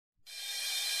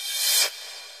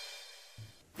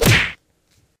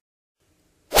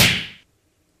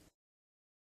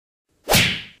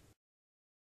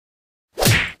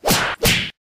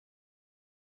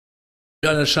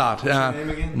Yeah, in a shot.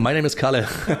 My name is Kalle.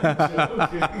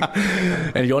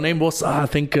 And your name was, I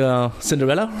think,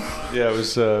 Cinderella? Yeah, it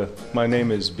was. My name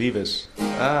is Beavis.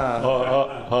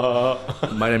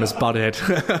 My name is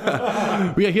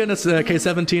Butthead. We are here in this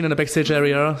K17 in the backstage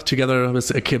area together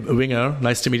with Kip Winger.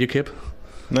 Nice to meet you, Kip.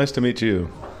 Nice to meet you.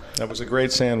 That was a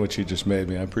great sandwich you just made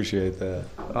me. I appreciate that.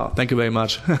 Oh, thank you very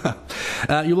much.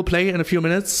 You will play in a few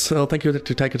minutes, so thank you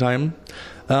to take your time.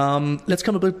 Let's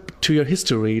come a bit to your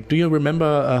history. Do you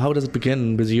remember how does it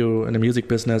begin with you in the music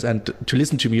business and to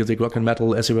listen to music, rock and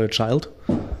metal, as you were a child?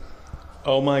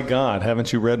 Oh my God,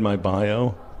 haven't you read my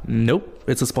bio? Nope,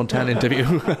 it's a spontaneous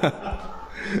interview.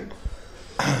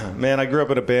 Man, I grew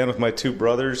up in a band with my two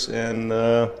brothers, and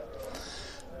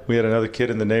we had another kid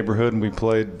in the neighborhood, and we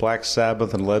played Black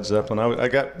Sabbath and Led Zeppelin. I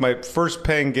got my first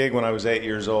paying gig when I was 8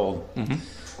 years old. Mm-hmm.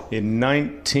 In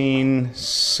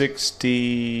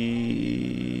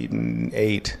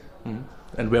 1968. Mm-hmm.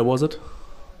 And where was it?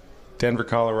 Denver,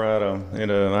 Colorado, in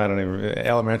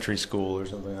elementary school or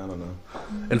something, I don't know.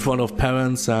 In front of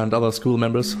parents and other school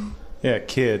members? Yeah,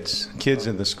 kids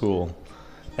in the school.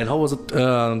 And how was it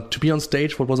to be on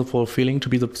stage? What was it for a feeling to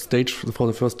be on stage for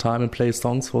the first time and play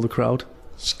songs for the crowd?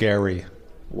 Scary.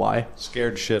 Why?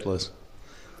 Scared shitless.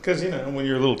 Because, when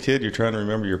you're a little kid, you're trying to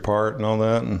remember your part and all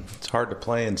that, and it's hard to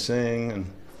play and sing, and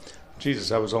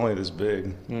Jesus, I was only this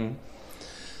big. Mm.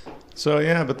 So,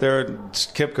 yeah, but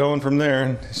just kept going from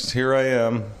there. Here I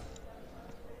am.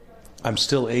 I'm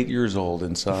still 8 years old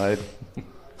inside.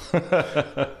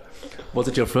 Was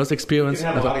it your first experience? You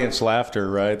have audience laughter,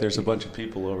 right? There's a bunch of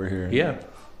people over here. Yeah.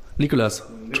 Nicholas,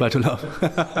 try to laugh.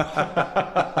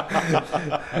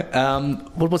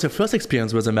 What was your first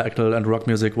experience with the metal and rock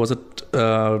music? Was it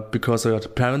because your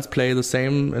parents play the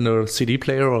same in a CD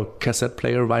player or cassette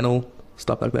player, vinyl,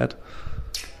 stuff like that?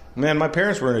 Man, my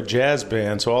parents were in a jazz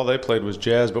band, so all they played was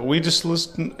jazz. But we just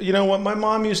listened. You know what? My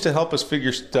mom used to help us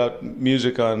figure out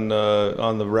music on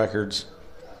the records.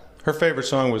 Her favorite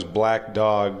song was Black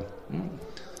Dog,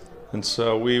 and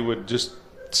so we would just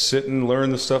sit and learn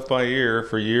the stuff by ear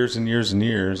for years and years and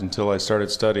years until I started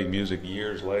studying music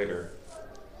years later.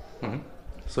 Mm-hmm.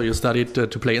 So you studied to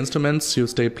play instruments. You you're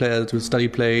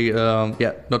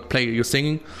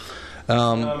singing.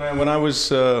 Man, when I was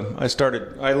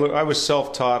I was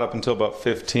self-taught up until about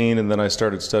 15, and then I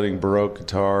started studying Baroque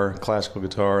guitar, classical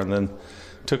guitar, and then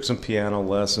took some piano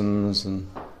lessons,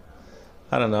 and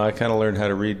I don't know, I kind of learned how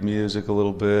to read music a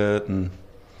little bit, and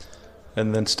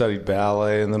then studied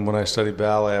ballet. And then when I studied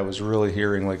ballet, I was really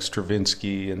hearing like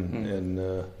Stravinsky and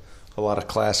a lot of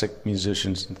classic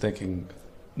musicians, and thinking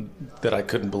that I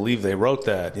couldn't believe they wrote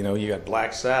that. You got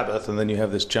Black Sabbath, and then you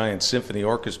have this giant symphony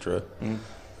orchestra. I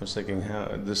was thinking, how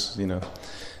this,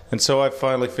 And so I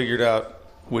finally figured out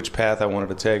which path I wanted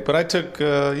to take. But I took,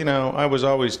 I was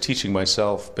always teaching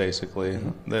myself, basically.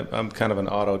 I'm kind of an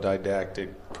autodidactic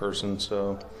person,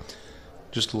 so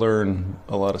just learn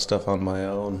a lot of stuff on my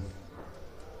own.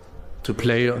 To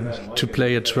play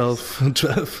a 12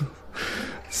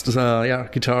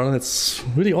 guitar, that's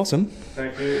really awesome.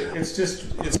 Thank you. It's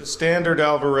a standard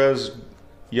Alvarez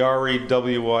Yari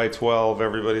WY12.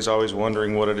 Everybody's always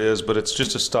wondering what it is, but it's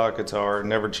just a stock guitar. It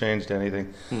never changed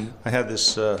anything. I had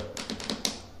this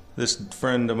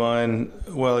friend of mine.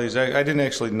 Well, I didn't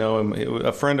actually know him.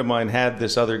 A friend of mine had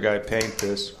this other guy paint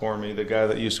this for me, the guy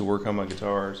that used to work on my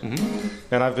guitars.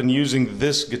 And I've been using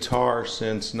this guitar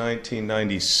since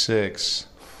 1996.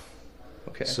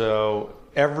 Okay. So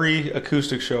every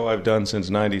acoustic show I've done since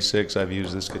 96, I've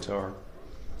used this guitar.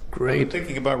 Great. I'm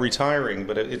thinking about retiring,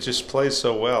 but it just plays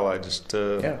so well. I'll just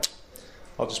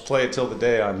play it till the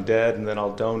day I'm dead, and then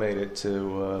I'll donate it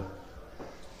to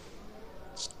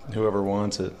whoever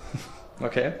wants it.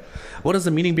 Okay. What is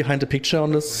the meaning behind the picture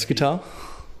on this guitar?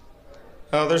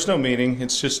 There's no meaning.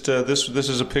 It's just this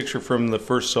is a picture from the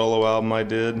first solo album I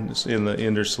did. It's in the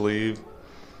inner sleeve.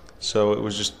 So it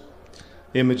was just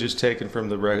images taken from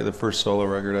the first solo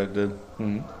record I did.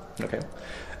 Okay.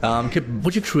 Kip,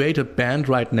 would you create a band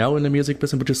right now in the music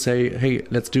business? Would you say, hey,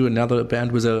 let's do another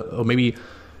band or maybe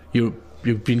you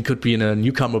could be in a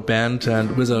newcomer band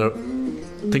and with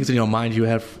things in your mind you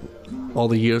have all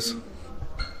the years?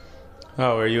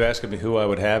 Oh, are you asking me who I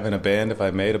would have in a band if I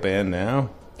made a band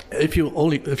now? If you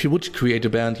would create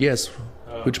a band, yes.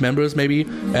 Which members maybe?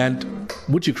 And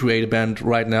would you create a band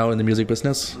right now in the music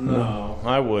business? No,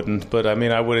 I wouldn't. But I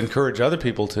mean, I would encourage other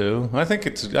people to. I think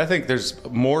there's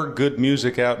more good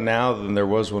music out now than there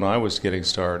was when I was getting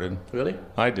started. Really?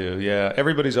 I do. Yeah.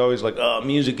 Everybody's always like, "Oh,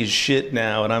 music is shit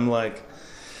now," and I'm like,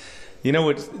 you know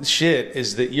what shit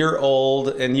is that you're old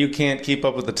and you can't keep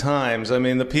up with the times. I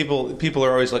mean, the people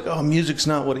are always like, "Oh, music's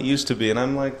not what it used to be," and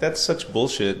I'm like, that's such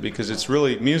bullshit, because it's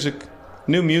really music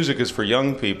new music is for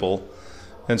young people,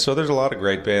 and so there's a lot of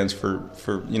great bands for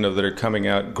that are coming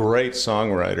out. Great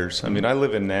songwriters. I mean, I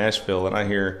live in Nashville, and I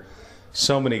hear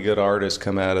so many good artists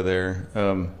come out of there.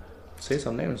 Say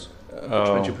some names. Which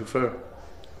one do you prefer?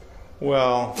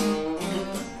 Well,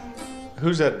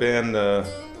 who's that band?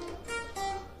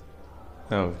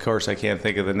 Of course, I can't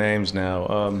think of the names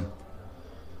now.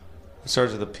 It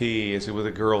starts with a P. Is it with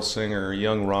a girl singer, a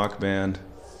young rock band?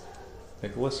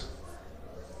 Nicholas?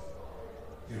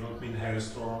 You don't mean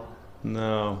Hailstorm?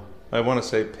 No. I want to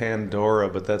say Pandora,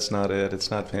 but that's not it. It's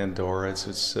not Pandora.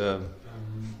 It's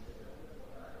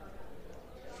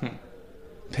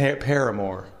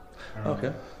Paramore.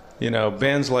 Okay. You know,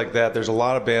 bands like that. There's a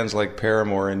lot of bands like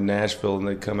Paramore in Nashville, and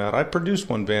they come out. I produced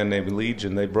one band named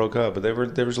Legion. They broke up, but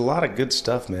there was a lot of good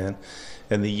stuff, man.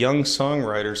 And the young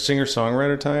songwriters,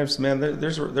 singer-songwriter types, man,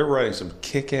 they're writing some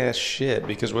kick-ass shit.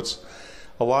 Because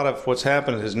a lot of what's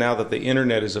happened is now that the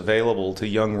internet is available to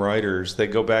young writers, they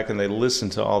go back and they listen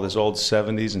to all this old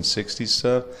 70s and 60s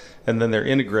stuff, and then they're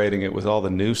integrating it with all the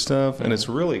new stuff, and it's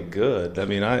really good. I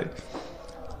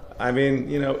mean,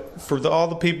 you know, for all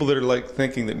the people that are like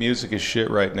thinking that music is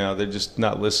shit right now, they're just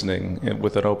not listening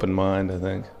with an open mind, I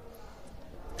think.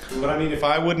 But I mean,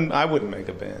 I wouldn't make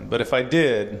a band. But if I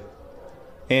did,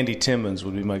 Andy Timmons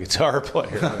would be my guitar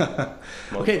player.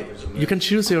 Okay, you can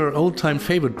choose your old-time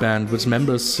favorite band with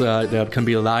members that can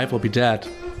be alive or be dead.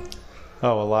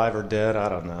 Oh, alive or dead? I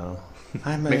don't know.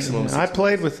 I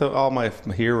played with all my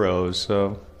heroes,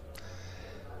 so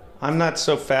I'm not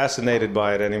so fascinated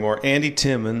by it anymore. Andy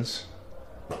Timmons.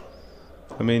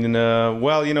 I mean,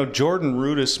 well, you know, Jordan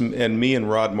Rudess and me and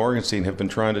Rod Morgenstein have been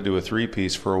trying to do a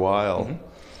three-piece for a while. Mm-hmm.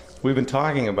 We've been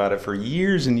talking about it for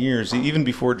years and years. Even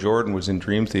before Jordan was in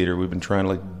Dream Theater, we've been trying to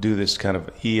like do this kind of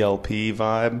ELP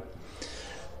vibe.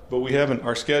 But we haven't.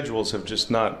 Our schedules have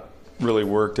just not really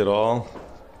worked at all.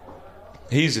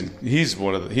 He's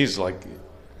like,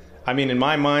 I mean, in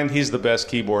my mind, he's the best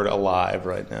keyboard alive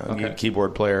right now. Okay.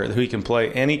 Keyboard player who can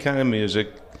play any kind of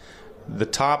music, the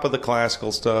top of the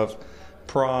classical stuff,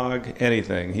 prog,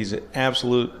 anything. He's an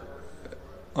absolute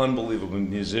unbelievable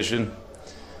musician.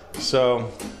 So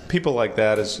people like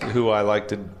that is who I like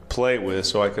to play with,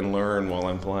 so I can learn while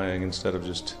I'm playing instead of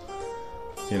just,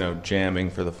 you know, jamming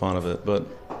for the fun of it. But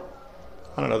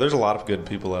I don't know. There's a lot of good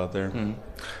people out there. Mm.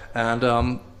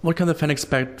 And what can the fan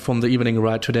expect from the Evening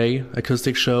Ride today?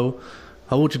 Acoustic show.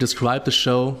 How would you describe the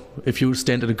show if you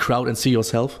stand in a crowd and see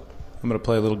yourself? I'm going to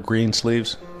play a little Green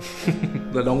Sleeves.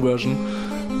 The long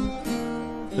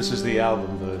version. This is the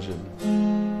album version.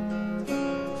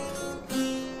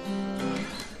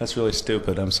 That's really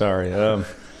stupid. I'm sorry. I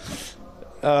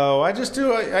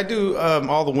do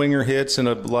all the Winger hits and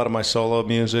a lot of my solo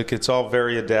music. It's all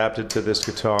very adapted to this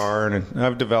guitar, and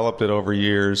I've developed it over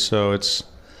years. So it's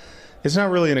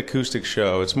not really an acoustic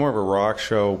show. It's more of a rock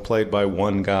show played by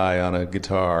one guy on a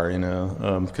guitar, you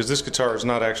know. Because this guitar is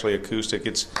not actually acoustic.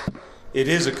 It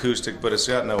is acoustic, but it's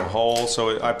got no hole.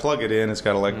 So I plug it in. It's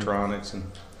got electronics, and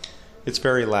it's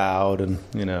very loud, and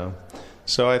you know.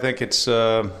 So I think it's.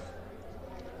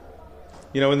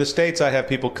 You know, in the States, I have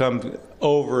people come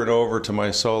over and over to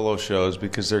my solo shows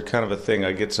because they're kind of a thing.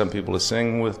 I get some people to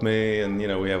sing with me, and, you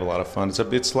know, we have a lot of fun.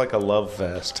 It's like a love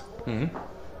fest. Mm-hmm.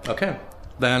 Okay.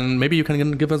 Then maybe you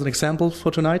can give us an example for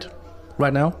tonight,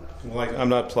 right now? Like, I'm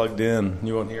not plugged in.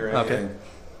 You won't hear anything. Okay.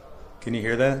 Can you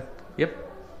hear that? Yep.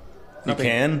 You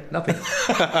can? Nothing.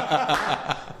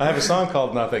 I have a song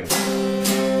called Nothing.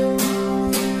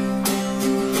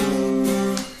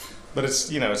 But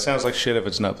it's, you know, it sounds like shit if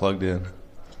it's not plugged in.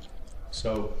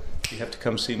 So you have to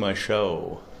come see my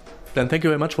show. Then thank you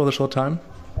very much for the short time.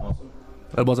 Awesome.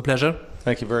 It was a pleasure.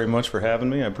 Thank you very much for having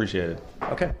me. I appreciate it.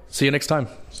 Okay. See you next time.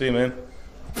 See you, man.